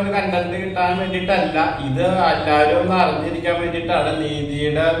നമ്മളൊരു കണ്ടന്റ് കിട്ടാൻ വേണ്ടിട്ടല്ല, ഇത് എല്ലാവരും ഒന്ന് അറിഞ്ഞിരിക്കാൻ വേണ്ടിട്ടാണ്.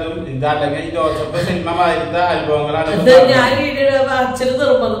 നീതിയുടെ ഇത് അല്ലെങ്കിൽ ജോസഫ് സിനിമ വരുന്ന അനുഭവങ്ങളാണ്. അച്ഛന്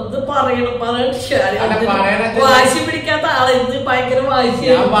നിർബന്ധം ഇത് പറയണം വാശി പിടിക്കാത്ത ആളെ ഇത് ഭയങ്കര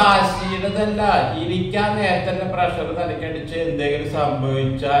വാശിയുടേതല്ല. ഇരിക്കാൻ നേരത്തെ പ്രഷർ തലക്കടിച്ച് എന്തെങ്കിലും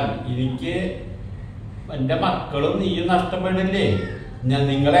സംഭവിച്ചാൽ എനിക്ക് എന്റെ മക്കളും നീയും നഷ്ടപ്പെടില്ലേ?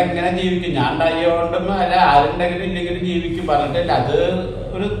 നിങ്ങളെങ്ങനെ ജീവിക്കും? ഞാൻ ഉണ്ടായോണ്ടും അല്ല ആരുണ്ടെങ്കിലും ഇല്ലെങ്കിലും ജീവിക്കും പറഞ്ഞിട്ടില്ല. അത്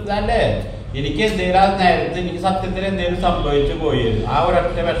ഒരു ഇതല്ലേ. എനിക്ക് എന്തെങ്കിലും നേരത്തെ എനിക്ക് സത്യത്തിൽ എന്തെങ്കിലും സംഭവിച്ചു പോയത് ആ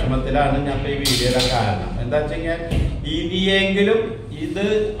ഒരൊറ്റ വിഷമത്തിലാണ് ഞാൻ ഈ വീഡിയോയുടെ കാരണം. എന്താ വെച്ച് കഴിഞ്ഞാൽ ഇനിയെങ്കിലും ഇത്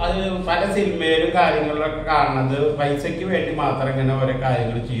അത് പല സിനിമയിലും കാര്യങ്ങളിലൊക്കെ കാണുന്നത് പൈസക്ക് വേണ്ടി മാത്രം ഇങ്ങനെ ഓരോ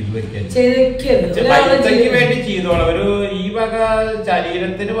കാര്യങ്ങൾ ചെയ്തു വെക്കരുത്. പൈസക്ക് വേണ്ടി ചെയ്തോളാം. ഒരു ഈ വക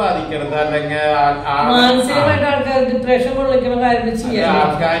ശരീരത്തിന് ബാധിക്കണത് അല്ലെങ്കിൽ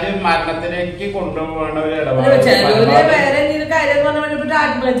ആൾക്കാര് മരണത്തിലേക്ക് കൊണ്ടുപോകേണ്ട ഒരു ഇടപാട്.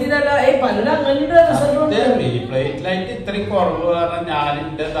 പ്ലേറ്റ്ലൈറ്റ് ഇത്രയും കുറവ് കാരണം ഞാൻ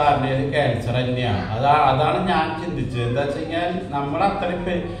എന്റെ ധാരണയിൽ ക്യാൻസർ തന്നെയാണ്. അതാണ് ഞാൻ ചിന്തിച്ചത്. എന്താ വെച്ച് കഴിഞ്ഞാൽ നമ്മൾ അത്രയും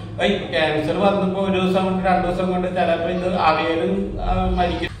ക്യാൻസർ വന്നപ്പോ ഒരു ദിവസം കൊണ്ട് 2 ദിവസം കൊണ്ട് ചിലപ്പോ ഇത് അറിയാനും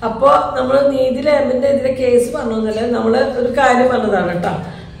മരിക്കും. അപ്പൊ നമ്മള് നീതി ലാബിന്റെ എതിരെ കേസ് പറഞ്ഞൊന്നല്ല, നമ്മള് ഒരു കാര്യം പറഞ്ഞതാണ് കേട്ടോ.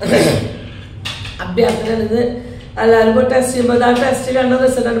 അഭ്യർത്ഥന ഇത് എല്ലാവരും പോയി ടെസ്റ്റ് ചെയ്യുമ്പോൾ ആ ടെസ്റ്റ് കണ്ട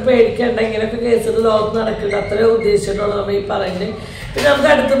റിസൾട്ട് പേടിക്കേണ്ട, ഇങ്ങനെയൊക്കെ കേസുകൾ ലോകത്ത് നടക്കുന്നത് അത്രയും ഉദ്ദേശിച്ചിട്ടുള്ളൂ നമ്മൾ ഈ പറയുന്നത്. പിന്നെ നമുക്ക്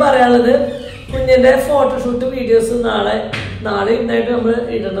അടുത്ത് പറയാനുള്ളത് കുഞ്ഞിന്റെ ഫോട്ടോഷൂട്ട് വീഡിയോസ് നാളെ ഇന്നായിട്ട് നമ്മൾ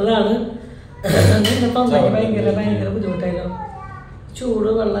ഇടുന്നതാണ്. ഭയങ്കര ബുദ്ധിമുട്ടായിരുന്നു, ചൂട്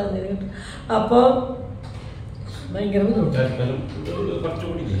വെള്ളം എന്തെങ്കിലും. അപ്പൊ ഭയങ്കര ബുദ്ധിമുട്ടായിരുന്നു.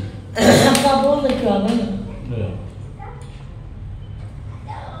 അപ്പൊ നിൽക്കുകയാണ്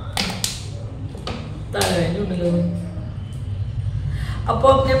തലവേദനയുണ്ടല്ലോ. അപ്പൊ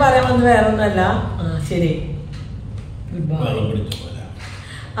ഞാൻ പറയാൻ വന്നത് വേറെ ഒന്നല്ല. ശരി,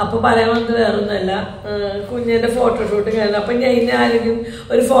 അപ്പൊ പറയാൻ വന്നത് വേറെ ഒന്നല്ല, കുഞ്ഞിന്റെ ഫോട്ടോഷൂട്ട് കഴിഞ്ഞു. അപ്പൊ ഞാൻ ഇനി ആരെങ്കിലും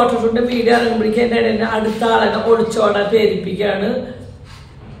ഒരു ഫോട്ടോഷൂട്ട് വീഡിയോ ഇറങ്ങുമ്പോഴേക്കും എന്റെ ഇടയിൽ അടുത്ത ആളെന്നെ ഒളിച്ചോടാൻ പേരിപ്പിക്കുകയാണ്.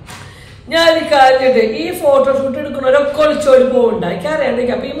 ഞാൻ ഈ കാര്യമായിട്ട് ഈ ഫോട്ടോഷൂട്ട് എടുക്കുന്നവരൊക്കെ ഒളിച്ചോടി പോകണ്ട, എനിക്ക്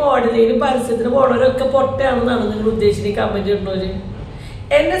അറിയാണ്ടിരിക്കും. അപ്പൊ ഈ മോഡലിനും പരസ്യത്തിന് പോണവരൊക്കെ പൊട്ടയാണെന്നാണ് നിങ്ങൾ ഉദ്ദേശിക്കുന്നത് കമന്റ് ഇടുന്നവര്.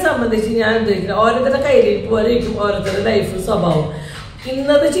 എന്നെ സംബന്ധിച്ച് ഞാൻ ഉദ്ദേശിക്കുന്നത് ഓരോരുത്തരുടെ കയ്യിലേക്ക് പോലെ ഓരോരുത്തരുടെ ലൈഫ് സ്വഭാവം.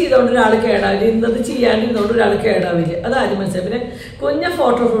 ഇന്നത് ചെയ്തുകൊണ്ട് ഒരാൾ കേടാവില്ല, ഇന്നത് ചെയ്യാണ്ടിരുന്നോണ്ട് ഒരാൾ കേടാവില്ല. അതാദ്യം മനസ്സിലായി. പിന്നെ കുഞ്ഞ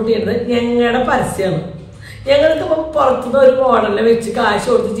ഫോട്ടോഷൂട്ട് ചെയ്യുന്നത് ഞങ്ങളുടെ പരസ്യമാണ്. ഞങ്ങൾക്ക് ഇപ്പം പുറത്തുനിന്ന് ഒരു മോഡലിനെ വെച്ച് കാശ്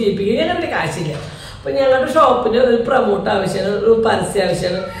കൊടുത്ത് ചെയ്യിപ്പിക്കുക ഞങ്ങളുടെ കാശില്ല. അപ്പം ഞങ്ങളുടെ ഷോപ്പിന് ഒരു പ്രൊമോട്ട് ആവശ്യമാണ്, ഒരു പരസ്യം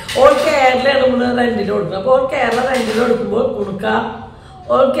ആവശ്യമാണ്. ഓൾ കേരളയാണ് നമ്മൾ റെന്റിന് കൊടുക്കുന്നത്. അപ്പോൾ ഓൾ കേരള റെന്റിന് കൊടുക്കുമ്പോൾ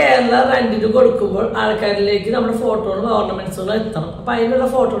ഓൾ കേരള റെന്റിന് കൊടുക്കുമ്പോൾ ആൾക്കാരിലേക്ക് നമ്മുടെ ഫോട്ടോകളും ഓർണമെന്റ്സുകളും എത്തണം. അപ്പം അതിനുള്ള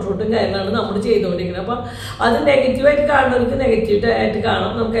ഫോട്ടോഷൂട്ടും കാര്യങ്ങളാണ് നമ്മൾ ചെയ്തുകൊണ്ടിരിക്കുന്നത്. അപ്പം അത് നെഗറ്റീവായിട്ട് കാണുന്നവർക്ക് നെഗറ്റീവായിട്ട്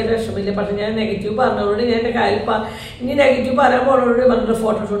കാണാം, നമുക്ക് അതിന് വിഷമില്ല. പക്ഷെ ഞാൻ നെഗറ്റീവ് പറഞ്ഞതോട് ഞാൻ എൻ്റെ കാര്യം ഇനി നെഗറ്റീവ് പറയാൻ പോകുന്നതോട് പറഞ്ഞ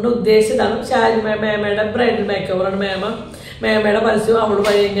ഫോട്ടോഷൂട്ടിൻ്റെ ഉദ്ദേശിച്ചതാണ്. ഷാരി മേമയുടെ ബ്രൈഡൽ മേക്കോവറാണ്. മേമയുടെ പരസ്യം അവള്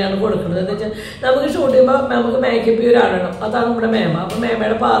വഴി തന്നെയാണ് കൊടുക്കുന്നത്. എന്ന് വെച്ചാൽ നമുക്ക് ഷൂട്ട് ചെയ്യുമ്പോൾ നമുക്ക് മേക്കപ്പ് ചെയ്യ ഒരാളാണ്, അതാണ് നമ്മുടെ മേമ. അപ്പം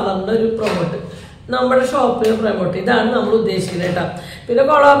മേമയുടെ പാർലറിൻ്റെ ഒരു പ്രൊമോട്ട്, നമ്മുടെ ഷോപ്പിൽ പ്രൊമോട്ട്, ഇതാണ് നമ്മൾ ഉദ്ദേശിക്കുന്നത് കേട്ടോ. പിന്നെ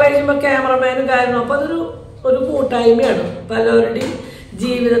കൊളാബറേഷൻ ചെയ്യുമ്പോൾ ക്യാമറമാനും കാര്യങ്ങളും. അപ്പോൾ ഒരു കൂട്ടായ്മയാണ്, പലരുടെയും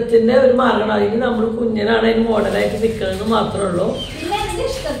ജീവിതത്തിന്റെ ഒരു മാർഗമാണ്. അതിന് നമ്മൾ കുഞ്ഞിനാണ് അതിന് മോഡലായിട്ട് നിൽക്കണമെന്ന് മാത്രമേ ഉള്ളൂ.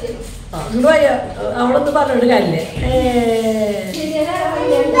 അവളൊന്ന് പറഞ്ഞിട്ട് കാര്യല്ലേ.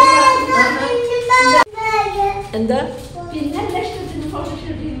 എന്താ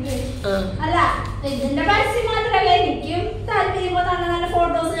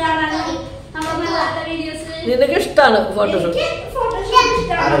നിനക്ക് ഇഷ്ടമാണ് ഫോട്ടോഷൂട്ട്?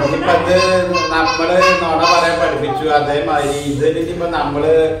 നമ്മള് നോണ പറയാൻ പഠിപ്പിച്ചു, അതേമാതിരി ഇതിനിപ്പോ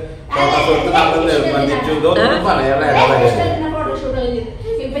നമ്മള് ഫോട്ടോഷൂട്ട് നമ്മൾ നിർബന്ധിച്ചു, ഇതൊന്നും പറയാനുള്ള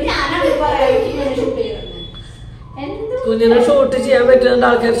കുഞ്ഞിനെ ഷൂട്ട് ചെയ്യാൻ പറ്റുന്ന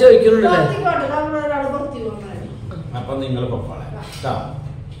ആൾക്കാർ ചോദിക്കുന്നുണ്ടല്ലേ. അപ്പൊ നിങ്ങൾ പൊക്കോളെ.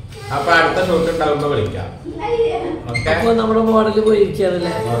 അപ്പൊ അടുത്ത ഷൂട്ട് ഉണ്ടാകുമ്പോ വിളിക്കാം. അപ്പൊ നമ്മുടെ മോഡല്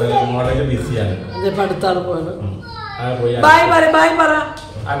പോയിരിക്കാതല്ലേ, മോഡല് ബിസിയാണ്. അടുത്ത ആള് പോയാണ്. ബായ് പറ.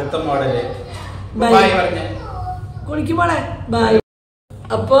 അടുത്ത മോഡല് ബായ് പറഞ്ഞ കുളിക്കുമ്പോളെ ബായ്.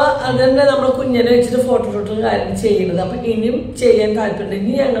 അപ്പൊ അതന്നെ നമ്മുടെ കുഞ്ഞിനെ വെച്ചിട്ട് ഫോട്ടോഷൂട്ടും കാര്യം ചെയ്യുന്നത്. അപ്പൊ ഇനിയും ചെയ്യാൻ താല്പര്യമുണ്ട്.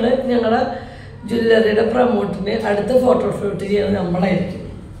 ഇനി ഞങ്ങളുടെ ജ്വല്ലറിയുടെ പ്രൊമോട്ടിന് അടുത്ത ഫോട്ടോഷൂട്ട് ചെയ്യുന്നത് നമ്മളായിരിക്കും.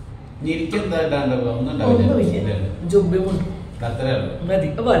 ജുബി മുണ്ടും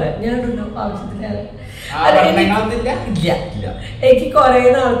പോലെ ഞാനുണ്ടാവും ആവശ്യത്തിലേറെ. ഇല്ല, എനിക്ക് കുറെ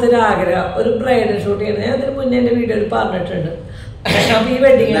നാളത്തെ ഒരു ആഗ്രഹം ഒരു ബ്രൈഡൽ ഷൂട്ട് ചെയ്യണം. ഞാൻ അതിന് മുന്നേ എന്റെ വീഡിയോയിൽ പറഞ്ഞിട്ടുണ്ട്. അപ്പൊ ഈ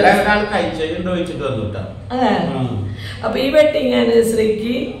വെഡിങ് അപ്പൊ ഈ വെഡിങ്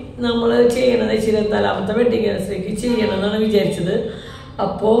ആനിവേഴ്സറിക്ക് നമ്മള് ചെയ്യണത് 24ാമത്തെ വെഡിങ് ആനിവേഴ്സറിക്ക് ചെയ്യണം എന്നാണ് വിചാരിച്ചത്.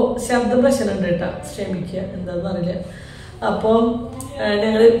 അപ്പോ ശബ്ദ പ്രശ്നമുണ്ട് കേട്ടാ, ക്ഷമിക്കുക, എന്താന്ന് അറിയില്ല. അപ്പം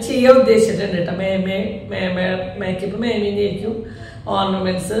ഞങ്ങൾ ചെയ്യാൻ ഉദ്ദേശിച്ചിട്ടുണ്ട് കേട്ടോ. മേക്കപ്പ് മേമിന്റെ ആയിരിക്കും,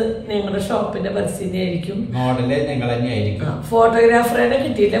 ഓർണമെന്റ്സ് ഞങ്ങളുടെ ഷോപ്പിന്റെ പരസ്യന്റെ ആയിരിക്കും, ഫോട്ടോഗ്രാഫറെ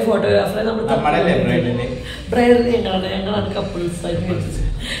കിട്ടിയില്ല. ഫോട്ടോഗ്രാഫറെ ബ്രൈഡൽ ഞങ്ങളാണ് കപ്പിൾസ് ആയിട്ട്.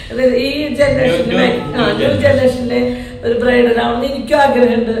 ഈ ജനറേഷനിലെ ന്യൂ ജനറേഷനിലെ ഒരു ബ്രൈഡൽ ആവണമെന്ന് എനിക്കും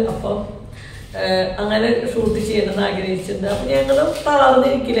ആഗ്രഹമുണ്ട്. അപ്പം അങ്ങനെ ഷൂട്ട് ചെയ്യണമെന്ന് ആഗ്രഹിച്ചിട്ടുണ്ട്. അപ്പൊ ഞങ്ങളും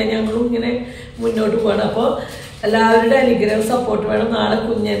തളർന്നിരിക്കില്ല, ഞങ്ങളും ഇങ്ങനെ മുന്നോട്ട് പോകണം. അപ്പോൾ എല്ലാവരുടെ അനുഗ്രഹം സപ്പോർട്ട് വേണം. നാളെ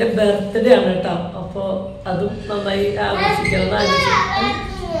കുഞ്ഞിന്റെ ബർത്ത്ഡേ ആണ് കേട്ടോ. അപ്പൊ അതും നന്നായി ആഘോഷിക്കണം.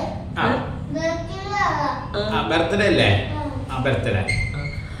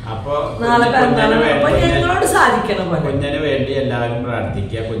 നാളെ ഞങ്ങളോട് സാധിക്കണം. കുഞ്ഞിന് വേണ്ടി എല്ലാവരും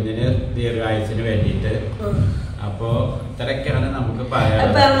പ്രാർത്ഥിക്കുക, കുഞ്ഞിന് ദീർഘായുസിന് വേണ്ടിയിട്ട്. അപ്പൊ ഇത്രയൊക്കെയാണ് നമുക്ക് പറയാം.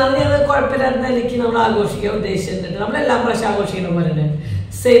 കുഴപ്പമില്ലാത്ത നിലയ്ക്ക് നമ്മൾ ആഘോഷിക്കാൻ ഉദ്ദേശിച്ചിട്ടുണ്ട്. നമ്മളെല്ലാം പ്രാവശ്യം ആഘോഷിക്കണം പോലെ തന്നെ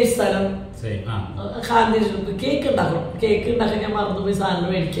സെയിം സ്ഥലം കേക്ക് ഉണ്ടാക്കണം. കേക്ക് ഉണ്ടാക്കാൻ ഞാൻ മറന്നുപോയി സാധനം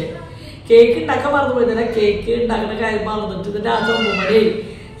മേടിക്കാൻ. കേക്ക് ഉണ്ടാക്കാൻ മറന്നുപോയതല്ല, കേക്ക് ഉണ്ടാക്കുന്ന കാര്യം മറന്നിട്ട് ഇതിന്റെ ആ 9 മണി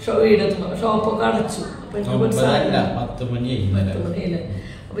വീടെത്തുമ്പോ ഷോപ്പൊക്കെ അടച്ചു. അപ്പൊ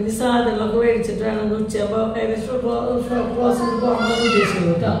അപ്പൊ ഇനി സാധനങ്ങളൊക്കെ മേടിച്ചിട്ട് വേണം ഉച്ചയാകുമ്പോ ഏകദേശം പോകണമെന്ന്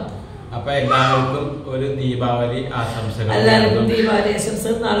ഉദ്ദേശിക്കുന്നു കേട്ടോ. അപ്പൊ എല്ലാവർക്കും ഒരു ദീപാവലി ആശംസകൾ. എല്ലാവർക്കും ദീപാവലി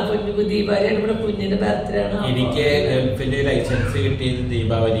ആശംസകൾ. നാളെ ദീപാവലിയാണ്, ഇവിടെ കുഞ്ഞിന്റെ ബർത്ത്ഡേ ആണ്. എനിക്ക് ഗൾഫിന്റെ ലൈസൻസ് കിട്ടിയത്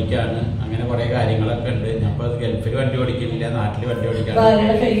ദീപാവലിക്കാണ്. അങ്ങനെ കുറെ കാര്യങ്ങളൊക്കെ ഉണ്ട്. ഞാൻ ഗൾഫിൽ വണ്ടി ഓടിക്കുന്നില്ല, നാട്ടില് വണ്ടി ഓടിക്കാൻ.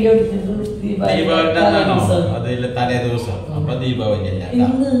 ദീപാവലിന്റെ അന്നാണോ? അതിൽ തലേ ദിവസം. അപ്പൊ ദീപാവലി അല്ല,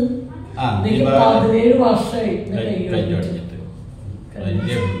 ദീപാവലി 17 വർഷമായി.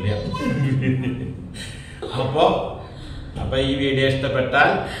 അപ്പൊ ഈ വീഡിയോ ഇഷ്ടപ്പെട്ടാൽ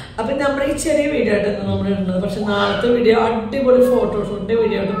അപ്പൊ നമ്മുടെ ഈ ചെറിയ വീഡിയോ ആയിട്ടാണ് നമ്മൾ ഇടുന്നത്. പക്ഷെ നാളത്തെ വീഡിയോ അടിപൊളി ഫോട്ടോഷൂട്ടിന്റെ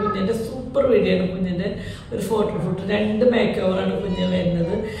വീഡിയോ ആണ്. കുഞ്ഞിന്റെ സൂപ്പർ വീഡിയോ ആണ്. കുഞ്ഞിന്റെ ഒരു ഫോട്ടോഷൂട്ട് 2 മേക്ക് ഓവറാണ് കുഞ്ഞ്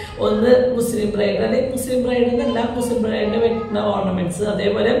വരുന്നത്. ഒന്ന് മുസ്ലിം ബ്രൈഡ്, അല്ലെങ്കിൽ മുസ്ലിം ബ്രൈഡ് എന്നല്ല, മുസ്ലിം ബ്രൈഡിന് പറ്റുന്ന ഓർണമെന്റ്സ്,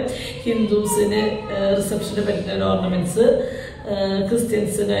 അതേപോലെ ഹിന്ദുസിന് റിസപ്ഷന് പറ്റുന്ന ഓർണമെന്റ്സ്,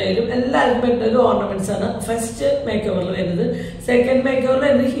 ക്രിസ്ത്യൻസിനായാലും എല്ലാവർക്കും പറ്റുന്ന ഒരു ഓർണമെന്റ്സ് ആണ് ഫസ്റ്റ് മേക്ക് ഓവറിൽ വരുന്നത്. സെക്കൻഡ് മേക്ക് ഓവർ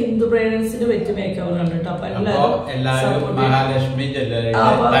വരുന്നത് ഹിന്ദു ബ്രൈഡൽസിന് പറ്റിയ മേക്ക് ഓവറാണ് കേട്ടോ. അപ്പൊ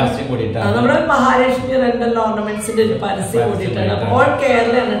നമ്മുടെ മഹാലക്ഷ്മി റെന്റൽ ഓർണമെന്റ്സിന്റെ ഒരു പരസ്യം കൂടിയിട്ടാണ്. അപ്പൊ ഓൾ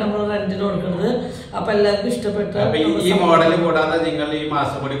കേരളയാണ് നമ്മൾ റെന്റിന് കൊടുക്കുന്നത്. അപ്പൊ എല്ലാവർക്കും ഇഷ്ടപ്പെട്ട ഈ മോഡൽ കൂടാതെ നിങ്ങൾ ഈ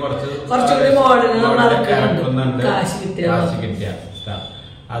മാസം കൂടി കുറച്ചുകൂടി മോഡൽ നടക്കുന്നുണ്ട്. കാശ് കിട്ടിയ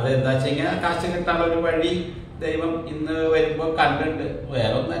അതെന്താ വെച്ചാൽ കാശ് കിട്ടാനുള്ള ഒരു വഴി ദൈവം ഇന്ന് വരുമ്പോ കണ്ടിട്ട്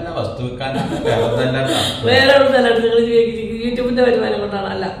വേറെ ഒന്നല്ല, വസ്തു വെക്കാനാണ്, വേറെ ഒന്നല്ല. നിങ്ങൾ യൂട്യൂബിന്റെ വരുമാനം കൊണ്ടാണ്.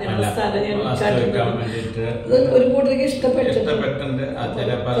 അല്ല, ഞങ്ങളുടെ സ്ഥലം ഒരു കൂട്ടർക്ക് ഇഷ്ടപ്പെട്ടിട്ടുണ്ട്.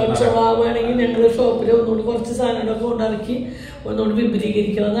 കച്ചവടമാണെങ്കിൽ ഞങ്ങൾ ഷോപ്പിൽ ഒന്നുകൂടി കുറച്ച് സാധനങ്ങളൊക്കെ കൊണ്ടിറക്കി ഒന്നുകൂടി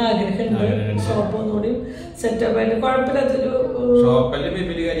വിപുലീകരിക്കണമെന്ന് ആഗ്രഹമുണ്ട്. ഷോപ്പ് ഒന്നുകൂടി സെറ്റപ്പ് ആയിട്ട് കുഴപ്പമില്ലാത്തൊരു ഷോപ്പിൽ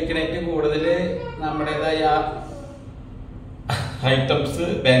വിപുലീകരിക്കണേറ്റ് കൂടുതൽ നമ്മുടേതായ ഐറ്റംസ്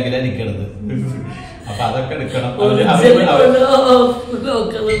ബാങ്കിലായിരിക്കണത്. അപ്പൊ അതൊക്കെ എടുക്കണം.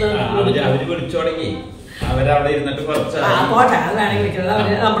 അവര് വിളിച്ചു തുടങ്ങി. അവരവിടെ ഇരുന്നിട്ട് കുറച്ച്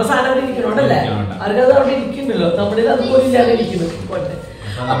നമ്മുടെ സാധനം അവിടെ ഇരിക്കണോണ്ടല്ലേ, അവർക്കത് അവിടെ ഇരിക്കുന്നുണ്ടല്ലോ. നമ്മുടെ അതുപോലെ ഇല്ലാതെ ഇരിക്കുന്നു. പോട്ടെ.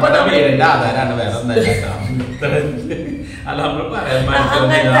 അപ്പൊ വീടിന്റെ ആധാരാണ്, വേറെ അല്ല നമ്മൾ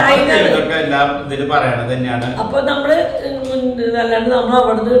എല്ലാം ഇതില് പറയണത് തന്നെയാണ്. അപ്പൊ നമ്മള് അല്ലാണ്ട് നമ്മൾ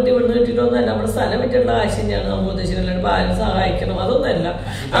അവിടുന്ന് കിട്ടി ഇവിടുന്ന് കിട്ടിയിട്ടൊന്നുമല്ല. നമ്മുടെ സ്ഥലം വിട്ടുള്ള കാശ് തന്നെയാണ് നമ്മൾ ഉദ്ദേശിക്കുന്നത്. അല്ലാണ്ട് ആരും സഹായിക്കണം അതൊന്നുമല്ല.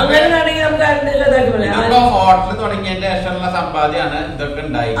 അങ്ങനെ വേണമെങ്കിൽ നമുക്ക് ഹോട്ടൽ തുടങ്ങിയതിന്റെ ശേഷമുള്ള സമ്പാദ്യമാണ് ഇതൊക്കെ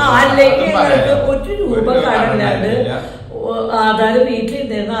ഉണ്ടായി. അല്ലെങ്കിൽ ഒരു രൂപ കടമില്ലാണ്ട് ആധാർ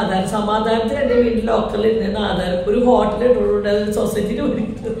വീട്ടിലിരുന്ന ആധാർ സമാധാനത്തിന് എന്റെ വീട്ടിൽ ലോക്കലിൽ ഇരുന്ന ആധാർ ഒരു ഹോട്ടലിൽ സൊസൈറ്റിയിൽ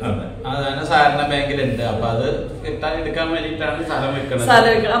സാധാരണ ബാങ്കിലുണ്ട്. അപ്പൊ അത് കിട്ടാൻ എടുക്കാൻ വേണ്ടിയിട്ടാണ് സ്ഥലം വെക്കുന്നത്.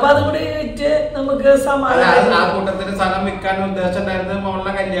 അപ്പൊ അതും കൂടി വിറ്റ് നമുക്ക് സമാധാനം. ആ കൂട്ടത്തിന് സ്ഥലം വിൽക്കാൻ ഉദ്ദേശം ഉണ്ടായിരുന്നത്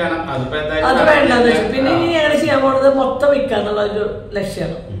മോളുടെ കല്യാണം. അത് വേണ്ടെന്ന് വെച്ചു. പിന്നെ ഇനി ഞങ്ങൾ ചെയ്യാൻ പോകുന്നത് മൊത്തം വിൽക്കാന്നുള്ള ഒരു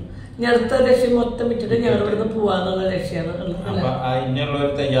ലക്ഷ്യമാണ്. ഇനി അടുത്ത ലക്ഷ്യം മൊത്തം വിറ്റിട്ട് ഞങ്ങൾ ഇവിടുന്ന് പോവാന്നുള്ള ലക്ഷ്യമാണ്.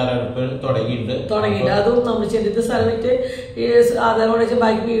 തയ്യാറെടുപ്പ് തുടങ്ങിയിട്ട് അതും നമ്മൾ ചെറിയ സ്ഥലം വിറ്റ് ഈ ആധാരം കൊണ്ട്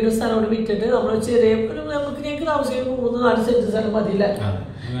ബാക്കി വീടും സ്ഥലം കൊണ്ട് വിറ്റിട്ട് നമ്മൾ ചെറിയ ഞങ്ങൾക്ക് താമസിക്കുന്ന 3-4 സെന്റ് സ്ഥലം മതിയില്ല.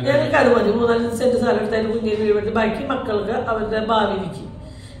 ഞങ്ങൾക്ക് അത് മതി. 3-4 സെന്റ് സ്ഥലം എടുത്താലും കുഞ്ഞിന് വീട് ബാക്കി മക്കൾക്ക് അവരുടെ ഭാവിയിലേക്ക്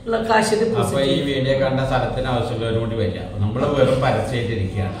ഉള്ള കാശ് അപ്പൊ ഈ വീഡിയോ കണ്ട സ്ഥലത്തിന് ആവശ്യമുള്ളവരോട് വരിക. നമ്മള് വെറും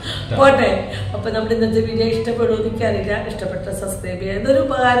പരസ്യമായിട്ടിരിക്കുകയാണ്. പോട്ടെ. അപ്പൊ നമ്മുടെ ഇന്നത്തെ വീഡിയോ ഇഷ്ടപ്പെടുമെന്ന് എനിക്കറിയില്ല. ഇഷ്ടപ്പെട്ട സബ്സ്ക്രൈബ് ചെയ്യുക. ഇതൊരു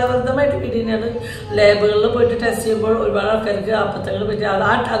ഉപകാരപ്രദമായിട്ട് വീഡിയോയാണ്. ലാബുകളിൽ പോയിട്ട് ടെസ്റ്റ് ചെയ്യുമ്പോൾ ഒരുപാട് ആൾക്കാർക്ക് അബദ്ധങ്ങൾ പറ്റി.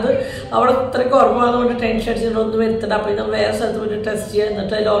 അത് അവിടെ ഇത്രയ്ക്ക് ഉറപ്പാകുന്നതുകൊണ്ട് ടെൻഷൻ അടിച്ചിട്ടൊന്നും വരുത്തണ്ട. അപ്പൊ നമ്മൾ വേറെ സ്ഥലത്ത് പോയിട്ട് ടെസ്റ്റ് ചെയ്യുക.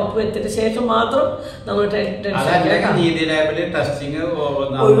 എന്നിട്ട് അതിൽ ഉറപ്പ് വരുത്തിയതിന് ശേഷം മാത്രം നമ്മൾ നീതി ലാബില് ടെസ്റ്റിംഗ്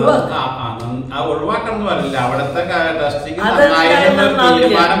ഒഴിവാക്കണം എന്ന് പറയില്ല. അവിടുത്തെ ടെസ്റ്റിംഗ്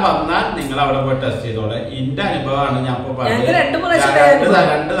തീരുമാനം വന്നാൽ നിങ്ങൾ അവിടെ പോയി ടെസ്റ്റ് ചെയ്തോളെ. എന്റെ അനുഭവമാണ് ഞാൻ ഇപ്പൊ പറഞ്ഞത്.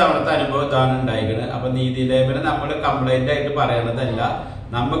 2 തവണത്തെ അനുഭവം ഇതാണ് ഉണ്ടായിരിക്കുന്നത്. അപ്പൊ നീതി ലാബിന് നമ്മൾ കംപ്ലൈന്റ് ആയിട്ട് പറയണതല്ല,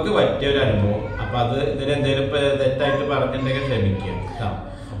 നമുക്ക് പറ്റിയൊരു അനുഭവം. അപ്പൊ അത് ഇതിനെന്തെങ്കിലും തെറ്റായിട്ട് പറഞ്ഞിട്ടുണ്ടെങ്കിൽ ക്ഷമിക്കുക.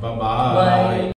 അപ്പൊ ബൈ.